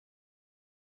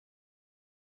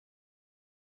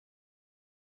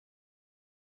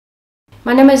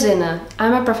My name is Inna.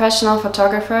 I'm a professional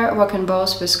photographer working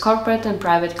both with corporate and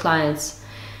private clients.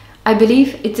 I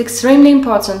believe it's extremely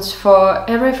important for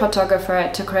every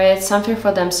photographer to create something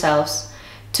for themselves.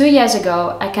 2 years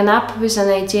ago, I came up with an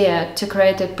idea to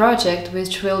create a project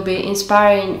which will be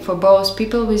inspiring for both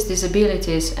people with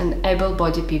disabilities and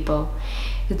able-bodied people.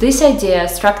 This idea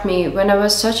struck me when I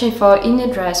was searching for a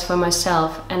new dress for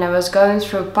myself and I was going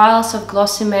through piles of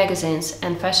glossy magazines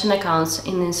and fashion accounts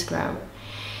in Instagram.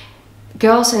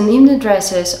 Girls in evening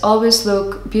dresses always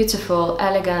look beautiful,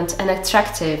 elegant and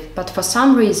attractive, but for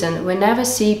some reason we never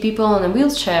see people in a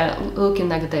wheelchair looking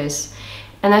like this.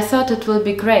 And I thought it would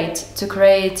be great to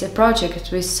create a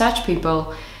project with such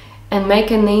people and make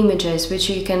an images which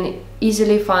you can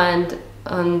easily find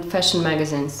on fashion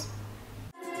magazines.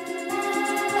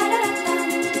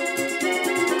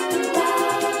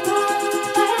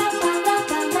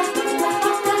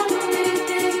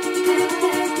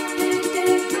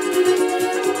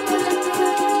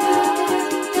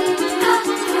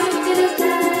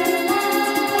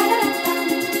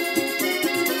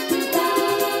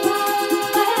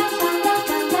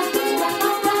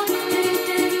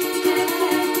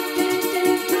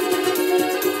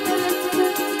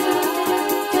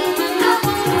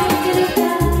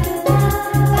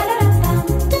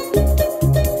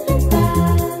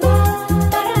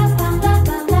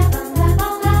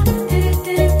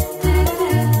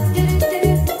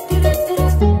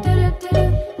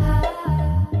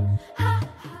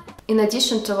 In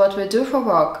addition to what we do for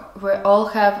work, we all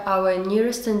have our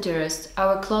nearest and dearest,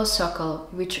 our close circle,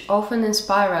 which often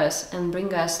inspire us and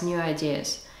bring us new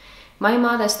ideas. My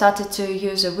mother started to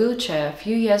use a wheelchair a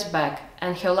few years back,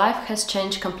 and her life has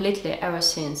changed completely ever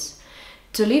since.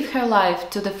 To live her life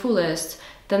to the fullest,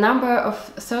 the number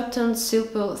of certain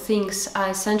simple things are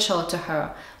essential to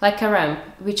her, like a ramp,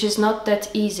 which is not that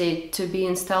easy to be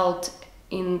installed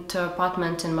into an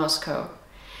apartment in Moscow.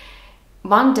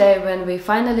 One day when we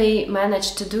finally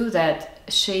managed to do that,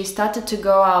 she started to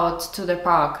go out to the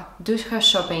park, do her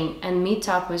shopping and meet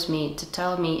up with me to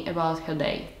tell me about her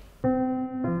day.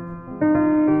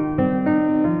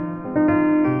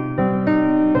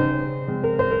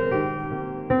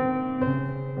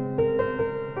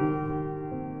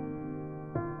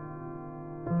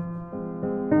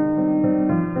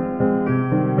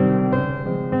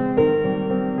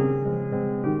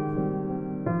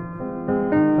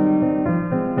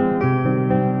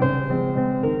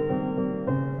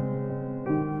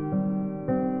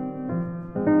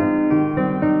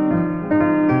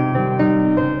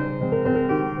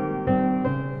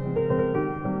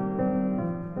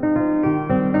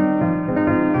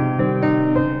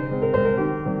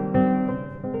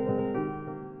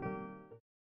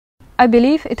 I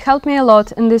believe it helped me a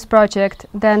lot in this project,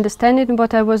 the understanding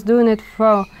what I was doing it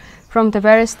for from the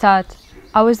very start.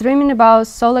 I was dreaming about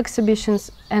solo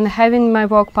exhibitions and having my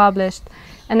work published,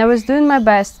 and I was doing my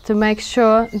best to make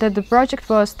sure that the project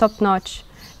was top-notch,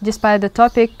 despite the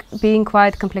topic being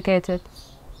quite complicated.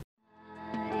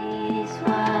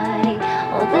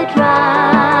 All the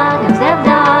dragons have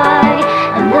died,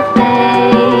 and the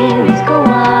fairies go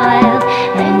wild,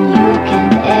 and you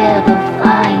can't ever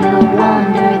find the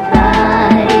wonder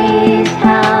that is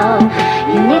how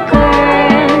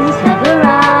unicorns have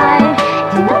arrived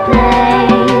in the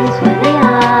place where they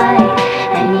hide,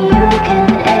 and you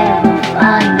can't ever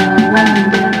find the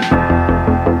wonder.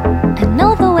 I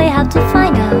know the way how to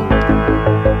find out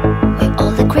where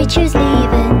all the creatures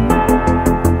live in.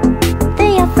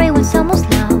 They are afraid when someone's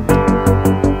loud,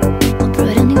 or brutal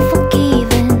and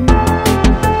unforgiving.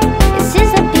 It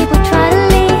seems that people try to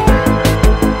leave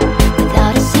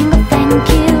without a single thank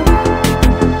you.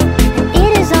 And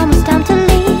it is almost time to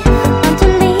leave, time to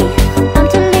leave, time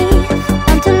to leave,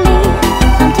 time to leave,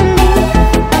 time to leave,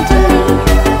 time to leave, time to leave,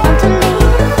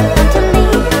 time to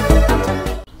leave, time to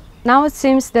leave. Now it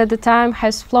seems that the time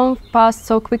has flown past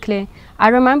so quickly. I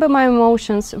remember my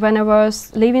emotions when I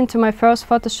was leaving to my first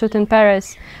photo shoot in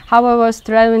Paris, how I was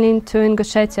traveling to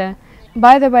Ingushetia.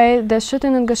 By the way, the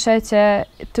shooting in Ingushetia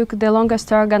took the longest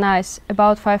to organize,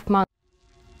 about 5 months.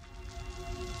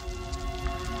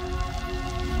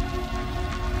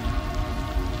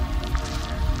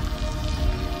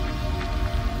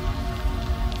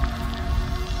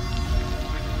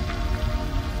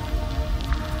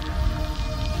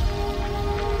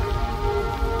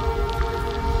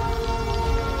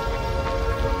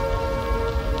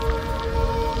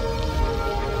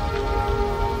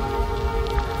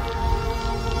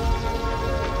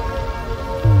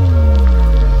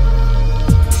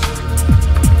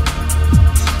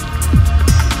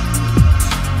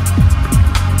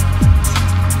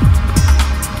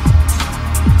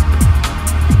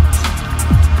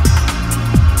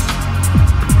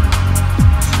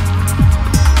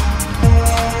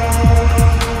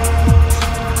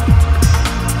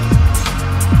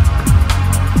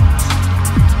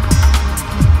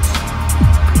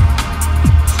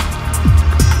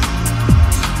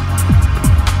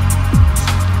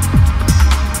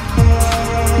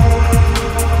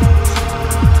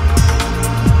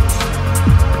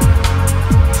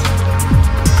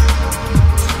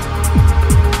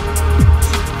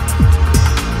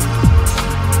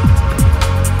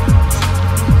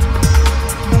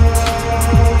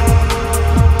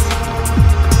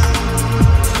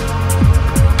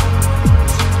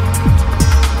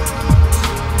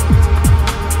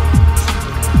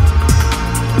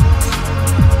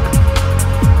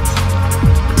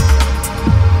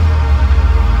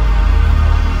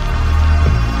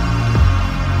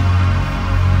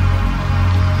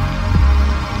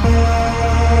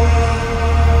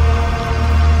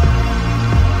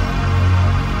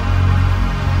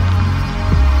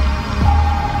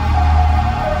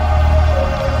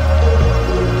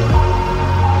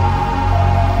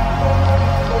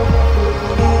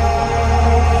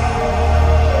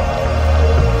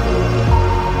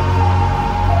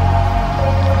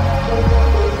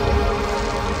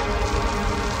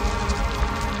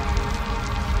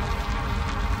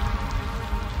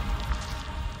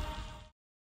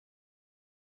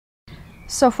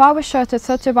 So far we shot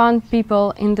 31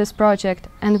 people in this project,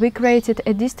 and we created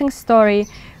a distinct story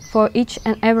for each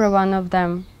and every one of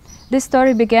them. This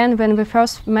story began when we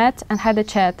first met and had a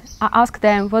chat. I asked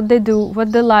them what they do,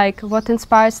 what they like, what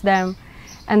inspires them.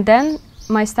 And then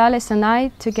my stylist and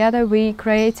I, together, we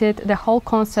created the whole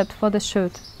concept for the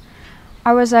shoot.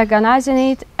 I was organizing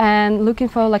it and looking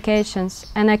for locations,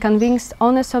 and I convinced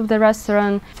owners of the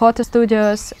restaurant, photo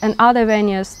studios and other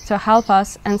venues to help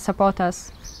us and support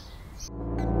us.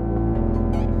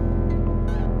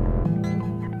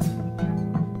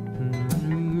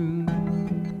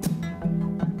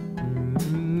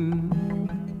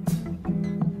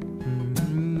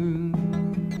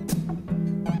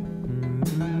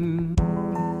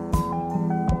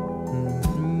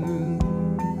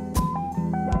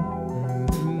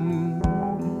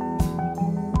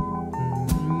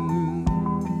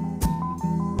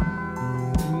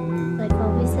 Like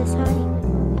always this hard?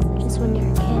 Just when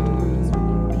you're a kid?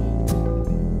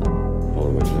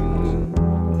 Always like this.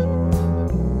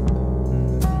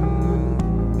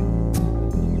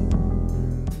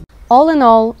 All in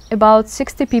all, about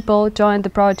 60 people joined the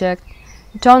project.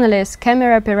 Journalists,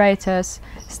 camera operators,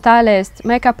 stylists,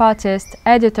 makeup artists,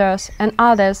 editors and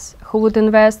others who would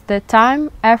invest their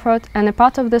time, effort and a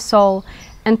part of the soul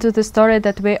into the story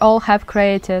that we all have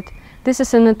created. This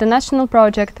is an international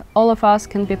project all of us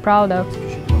can be proud of.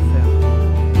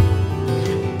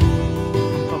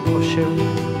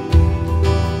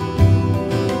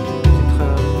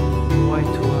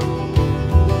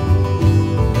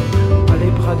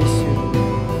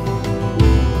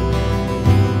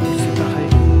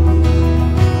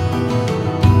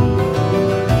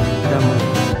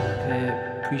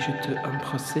 Puis-je te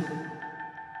embrasser?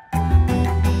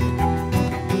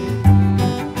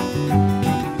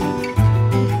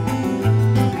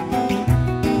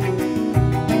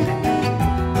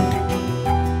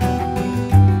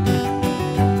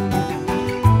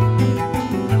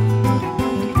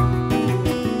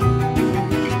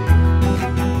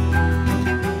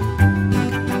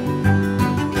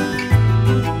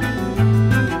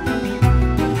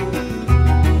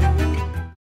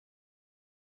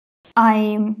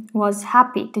 I was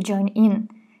happy to join in,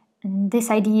 and this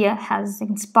idea has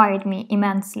inspired me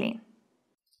immensely.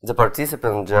 The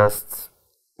participants just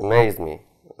amazed me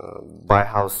by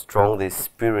how strong this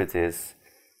spirit is,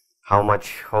 how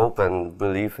much hope and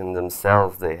belief in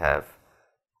themselves they have,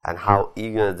 and how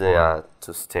eager they are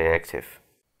to stay active.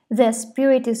 Their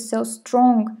spirit is so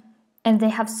strong, and they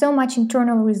have so much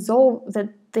internal resolve that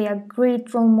they are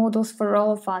great role models for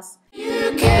all of us.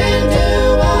 You can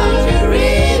do what you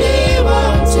really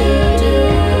want to do.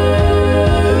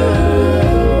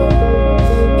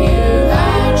 You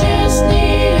I just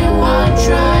need one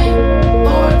try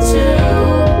or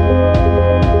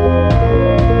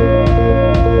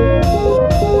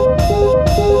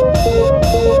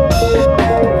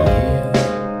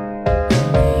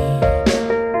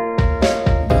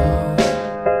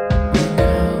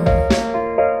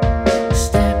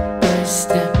step by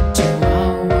step to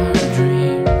our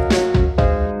dream.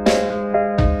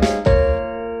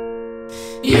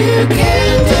 You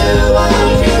can do what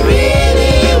you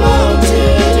really want to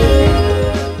do.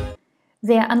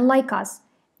 They are unlike us,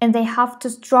 and they have to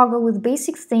struggle with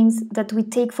basic things that we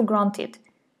take for granted.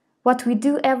 What we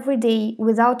do every day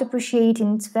without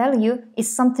appreciating its value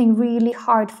is something really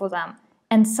hard for them,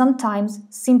 and sometimes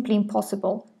simply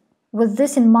impossible. With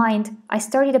this in mind, I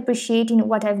started appreciating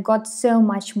what I've got so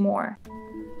much more.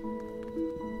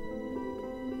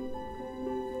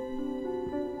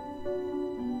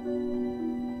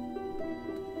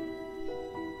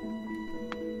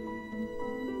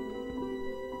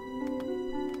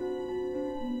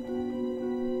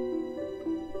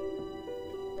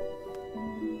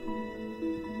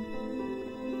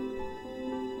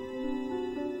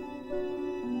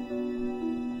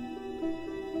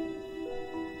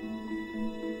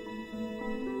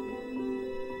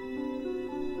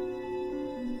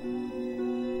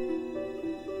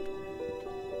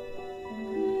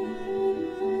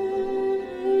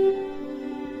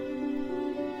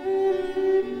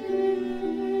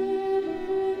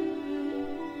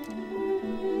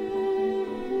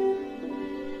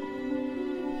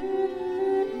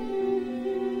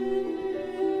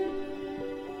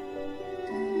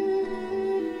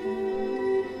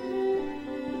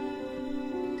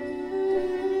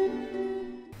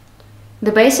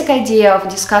 The basic idea of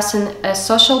discussing a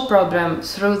social problem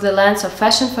through the lens of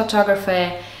fashion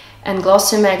photography and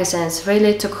glossy magazines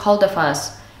really took hold of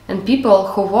us, and people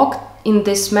who worked in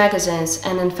these magazines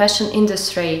and in fashion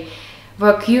industry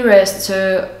were curious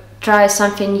to try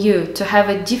something new, to have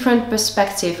a different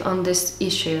perspective on this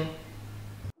issue.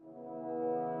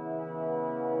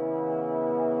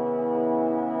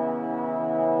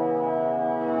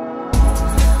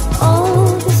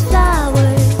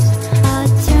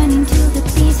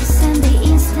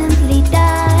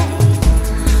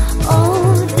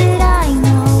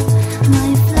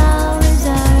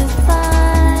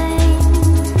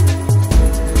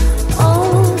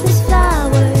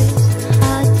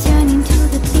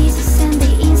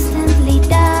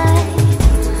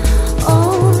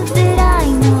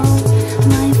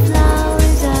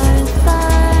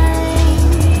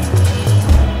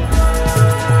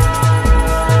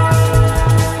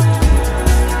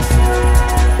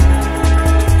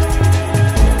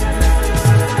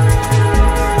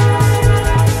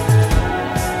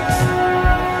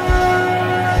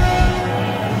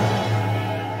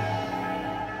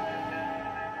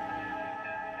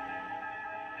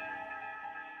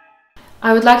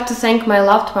 I would like to thank my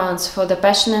loved ones for the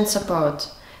passion and support.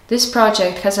 This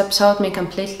project has absorbed me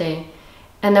completely,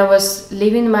 and I was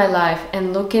living my life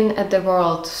and looking at the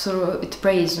world through its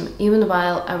prism, even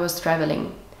while I was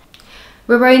traveling.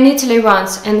 We were in Italy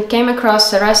once and came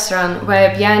across a restaurant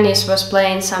where a pianist was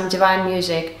playing some divine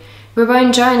music. We were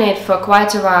enjoying it for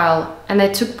quite a while, and I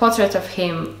took a portrait of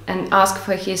him and asked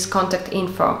for his contact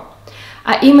info.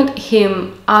 I emailed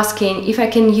him asking if I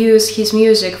can use his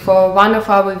music for one of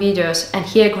our videos, and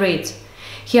he agreed.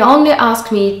 He only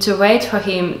asked me to wait for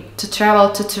him to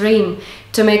travel to Turin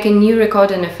to make a new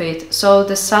recording of it, so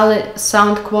the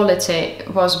sound quality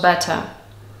was better.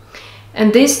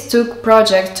 And this took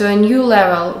project to a new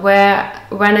level where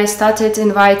when I started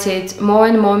invited more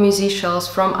and more musicians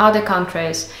from other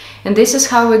countries, and this is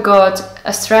how we got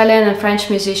Australian and French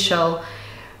musicians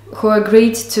who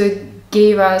agreed to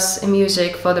give us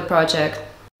music for the project.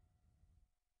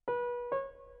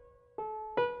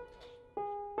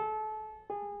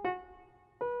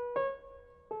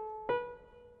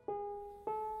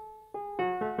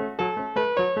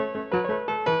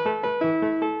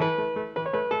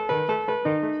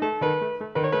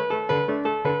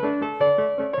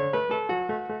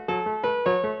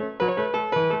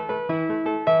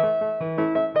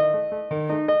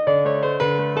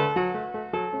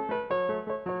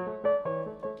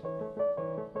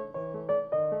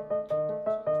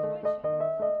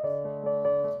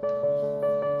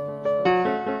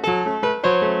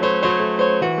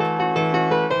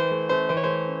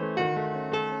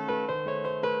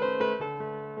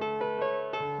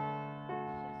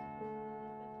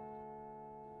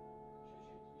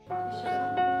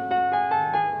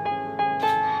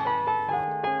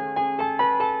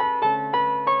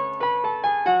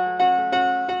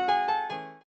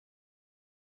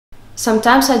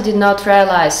 Sometimes I did not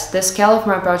realize the scale of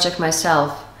my project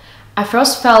myself. I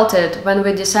first felt it when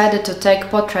we decided to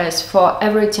take portraits for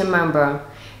every team member.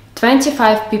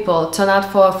 25 people turned out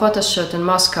for a photo shoot in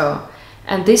Moscow,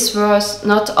 and this was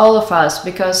not all of us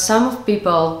because some of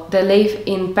people they live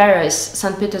in Paris,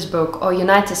 St. Petersburg or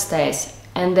United States,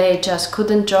 and they just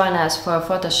couldn't join us for a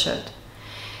photo shoot.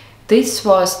 This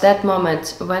was that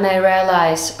moment when I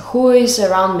realized who is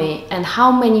around me and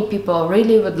how many people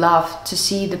really would love to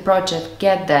see the project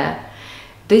get there.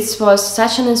 This was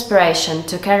such an inspiration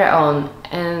to carry on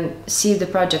and see the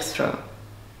project through.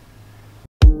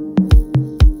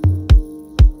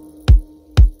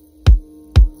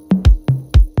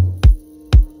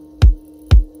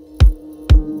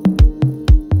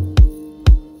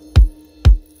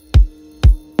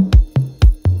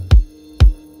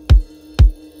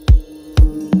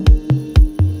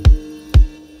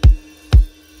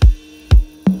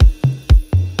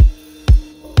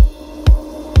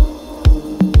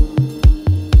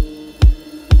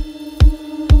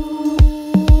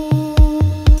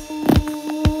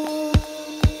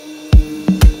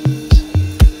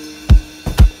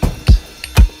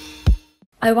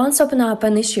 I once opened up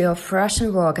an issue of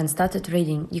Russian work and started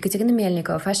reading. Ekaterina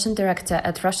Melnikova, fashion director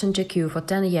at Russian GQ for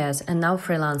 10 years and now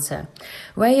freelancer.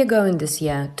 Where are you going this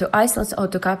year? To Iceland or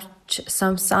to catch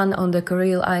some sun on the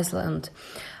Kuril Island?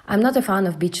 I'm not a fan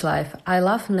of beach life. I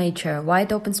love nature,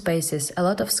 wide open spaces, a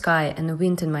lot of sky and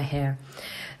wind in my hair.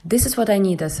 This is what I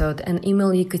need, I thought, and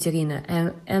emailed Ekaterina,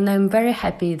 and I'm very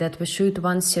happy that we shoot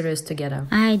one series together.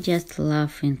 I just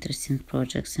love interesting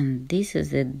projects, and this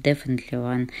is definitely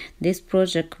one. This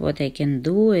project, what I can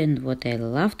do and what I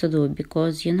love to do,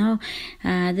 because,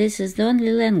 this is the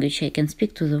only language I can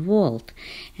speak to the world.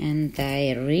 And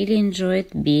I really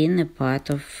enjoyed being a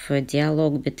part of a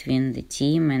dialogue between the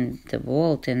team and the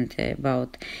world and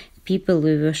about people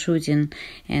we were shooting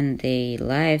and their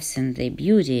lives and their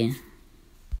beauty.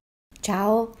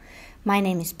 Ciao, my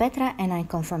name is Petra and I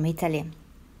come from Italy.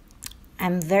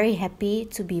 I'm very happy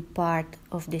to be part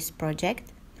of this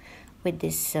project with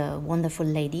these wonderful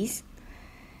ladies,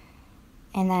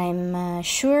 and I'm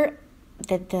sure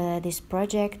that this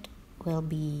project will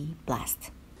be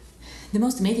blast. The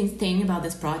most amazing thing about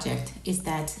this project is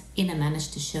that Inna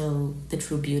managed to show the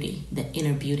true beauty, the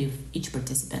inner beauty of each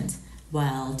participant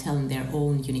while telling their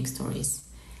own unique stories.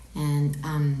 And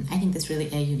I think that's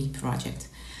really a unique project.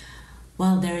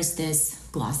 While there is this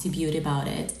glossy beauty about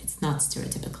it, it's not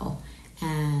stereotypical.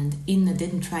 And Inna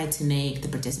didn't try to make the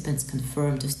participants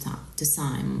conform to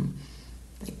some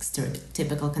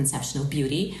stereotypical conception of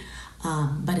beauty,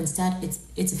 but instead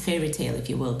it's a fairy tale, if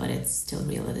you will, but it's still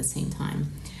real at the same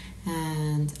time.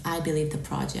 And I believe the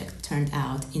project turned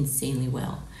out insanely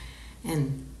well,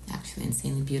 and actually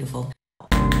insanely beautiful.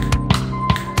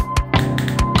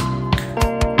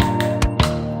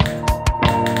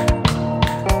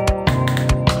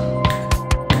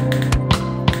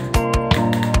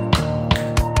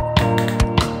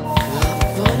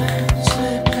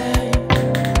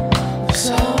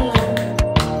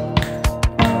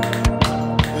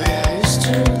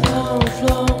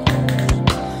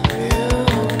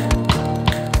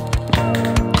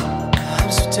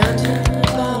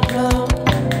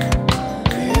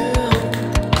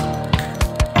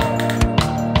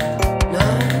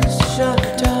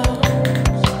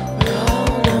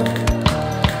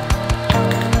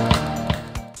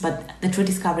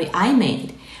 discovery I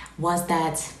made was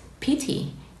that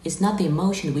pity is not the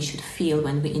emotion we should feel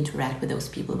when we interact with those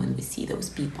people, when we see those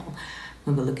people,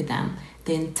 when we look at them.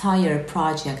 The entire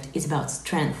project is about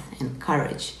strength and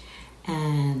courage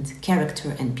and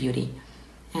character and beauty.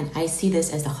 And I see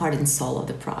this as the heart and soul of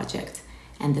the project.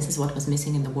 And this is what was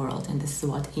missing in the world, and this is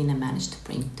what Inna managed to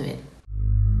bring to it.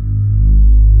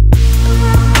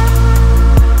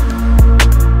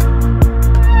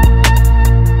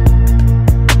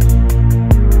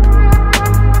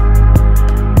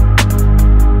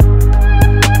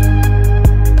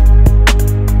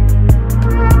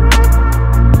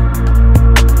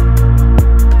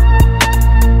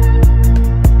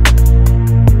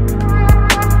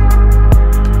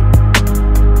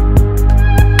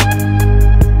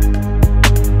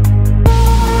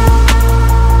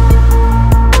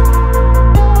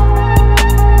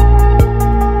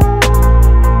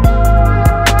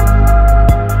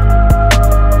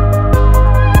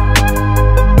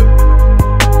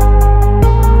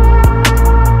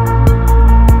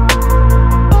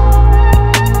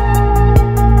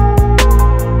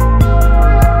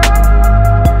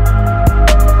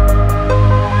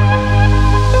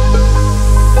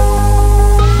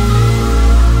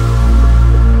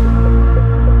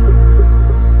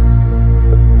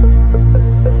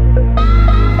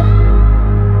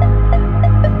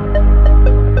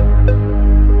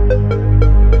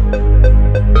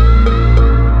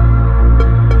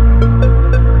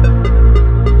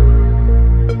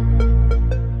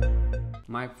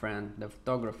 The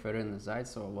photographer Inna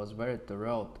Zaytseva was very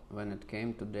thrilled when it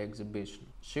came to the exhibition.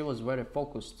 She was very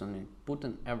focused on it,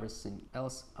 putting everything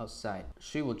else aside.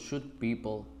 She would shoot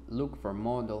people, look for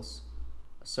models,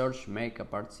 search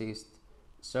makeup artists,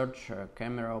 search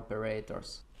camera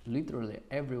operators, literally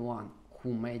everyone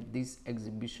who made this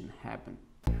exhibition happen.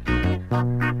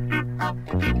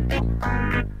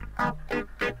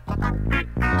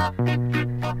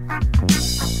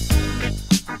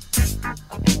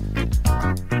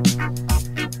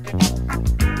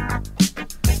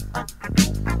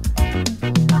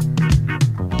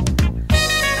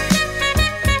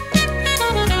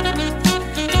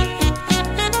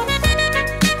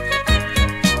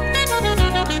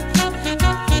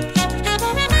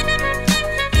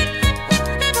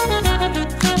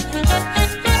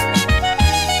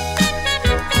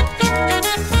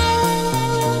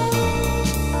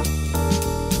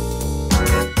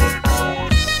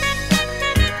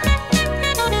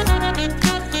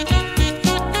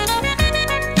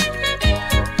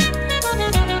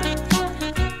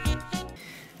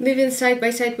 Living side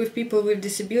by side with people with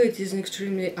disabilities is an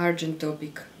extremely urgent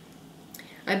topic.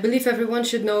 I believe everyone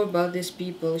should know about these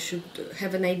people, should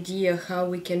have an idea how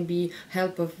we can be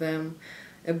help of them,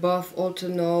 above all to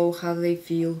know how they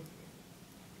feel.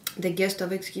 The guest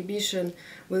of exhibition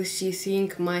will see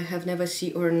things might have never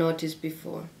seen or noticed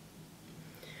before.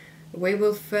 We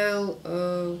will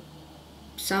feel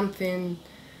something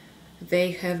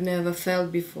they have never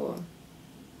felt before.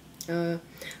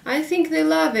 I think they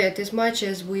love it as much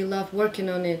as we love working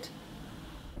on it.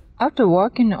 After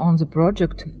working on the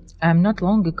project, I'm not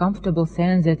longer comfortable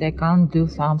saying that I can't do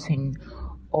something,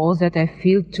 or that I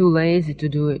feel too lazy to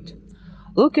do it.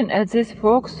 Looking at these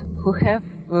folks who have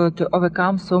to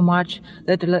overcome so much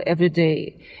literally every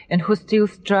day, and who still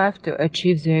strive to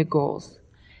achieve their goals.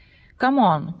 Come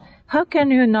on, how can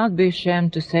you not be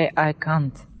ashamed to say I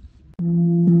can't?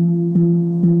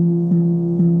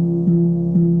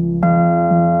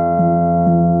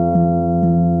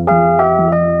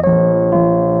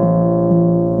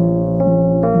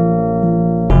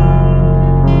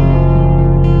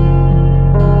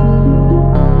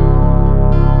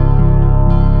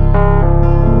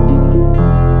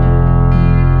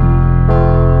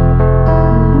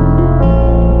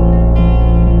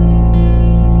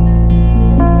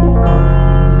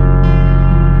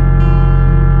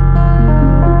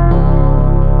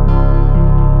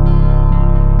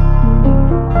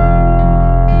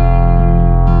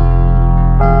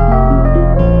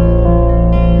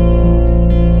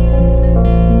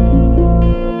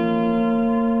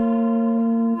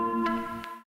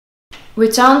 We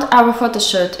turned our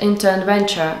photoshoot into an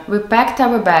adventure. We packed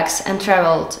our bags and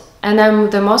traveled, and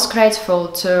I'm the most grateful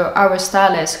to our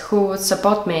stylist who would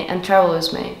support me and travel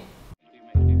with me.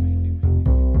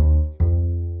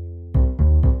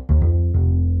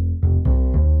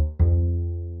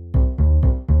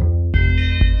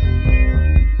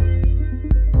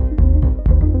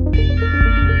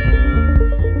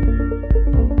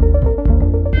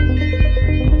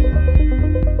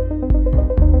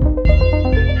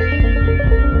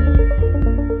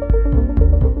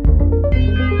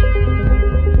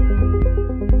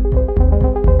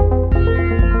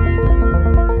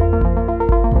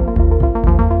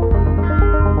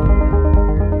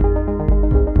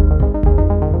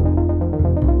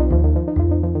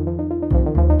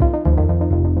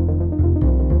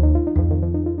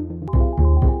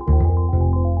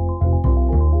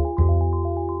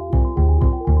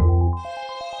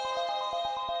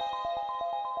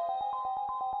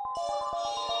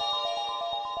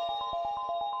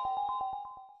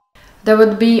 There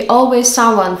would be always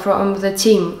someone from the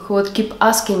team who would keep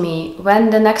asking me when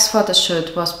the next photo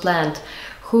shoot was planned,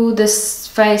 who the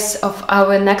face of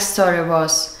our next story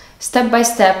was. Step by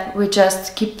step, we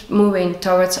just keep moving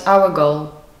towards our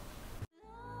goal.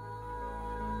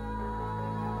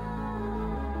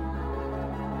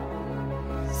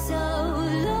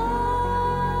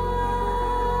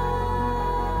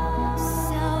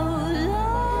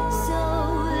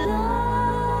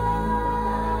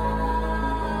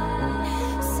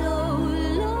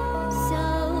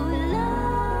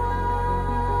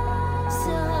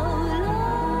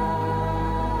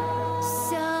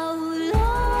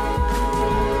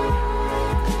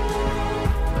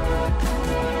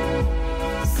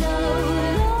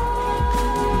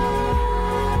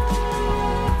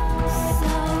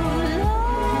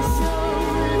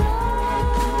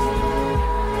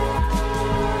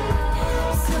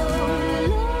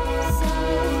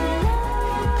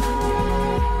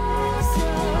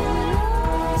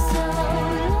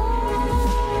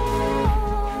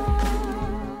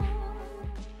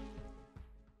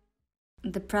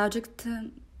 The project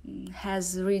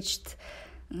has reached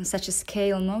such a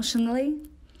scale emotionally.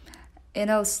 It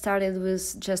all started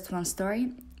with just one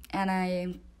story, and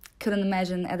I couldn't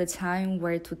imagine at the time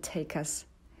where it would take us.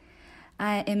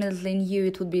 I immediately knew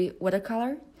it would be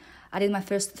watercolor. I did my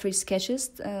first 3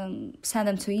 sketches, sent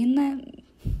them to Inna,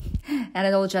 and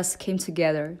it all just came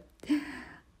together.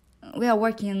 We are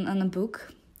working on a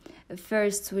book.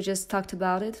 First, we just talked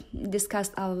about it,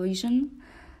 discussed our vision,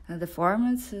 the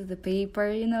format, the paper,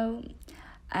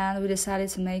 and we decided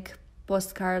to make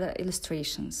postcard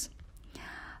illustrations.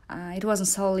 It wasn't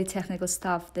solely technical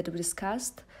stuff that we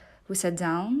discussed. We sat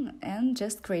down and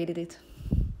just created it.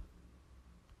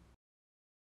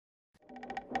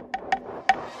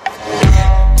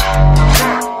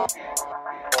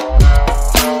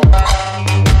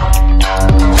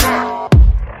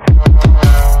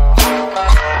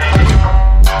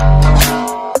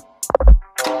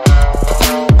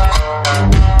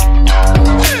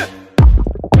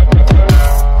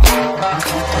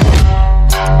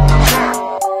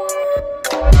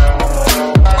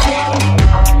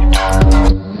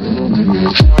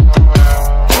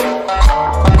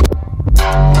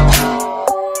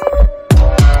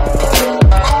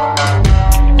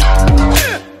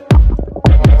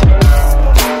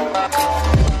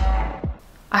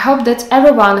 I hope that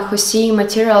everyone who sees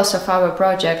materials of our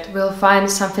project will find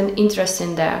something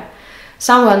interesting there.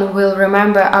 Someone will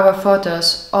remember our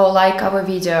photos or like our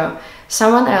video.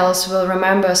 Someone else will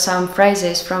remember some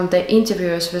phrases from the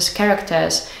interviews with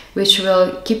characters, which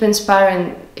will keep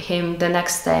inspiring him the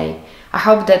next day. I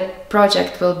hope that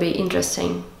project will be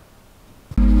interesting.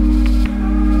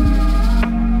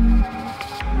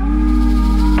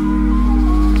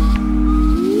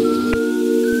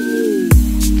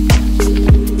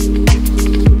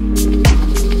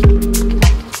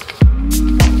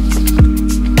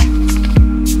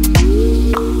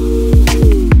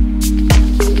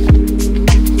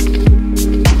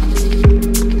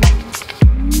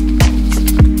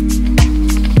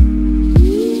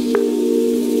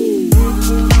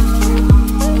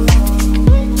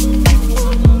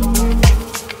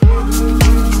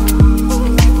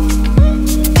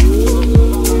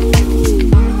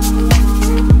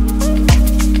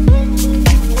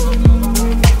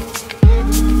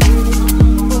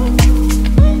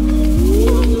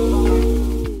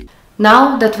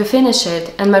 Now that we finish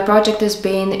it and my project is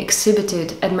being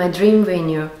exhibited at my dream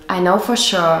venue, I know for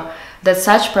sure that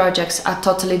such projects are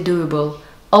totally doable.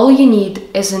 All you need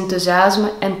is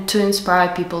enthusiasm and to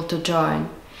inspire people to join.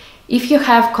 If you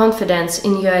have confidence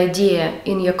in your idea,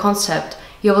 in your concept,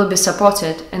 you will be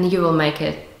supported and you will make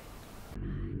it.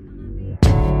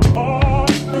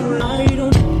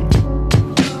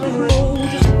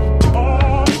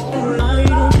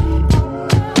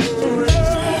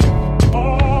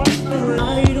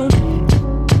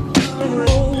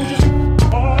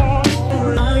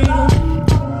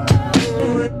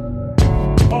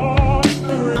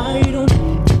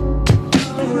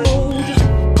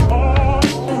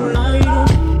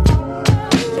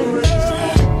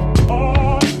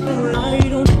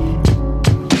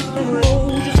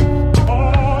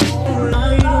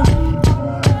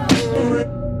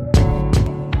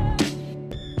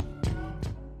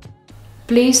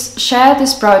 Please share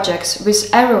these projects with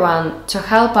everyone to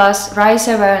help us raise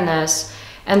awareness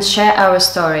and share our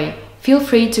story. Feel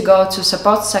free to go to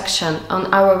support section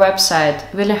on our website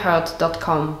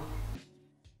willihurt.com.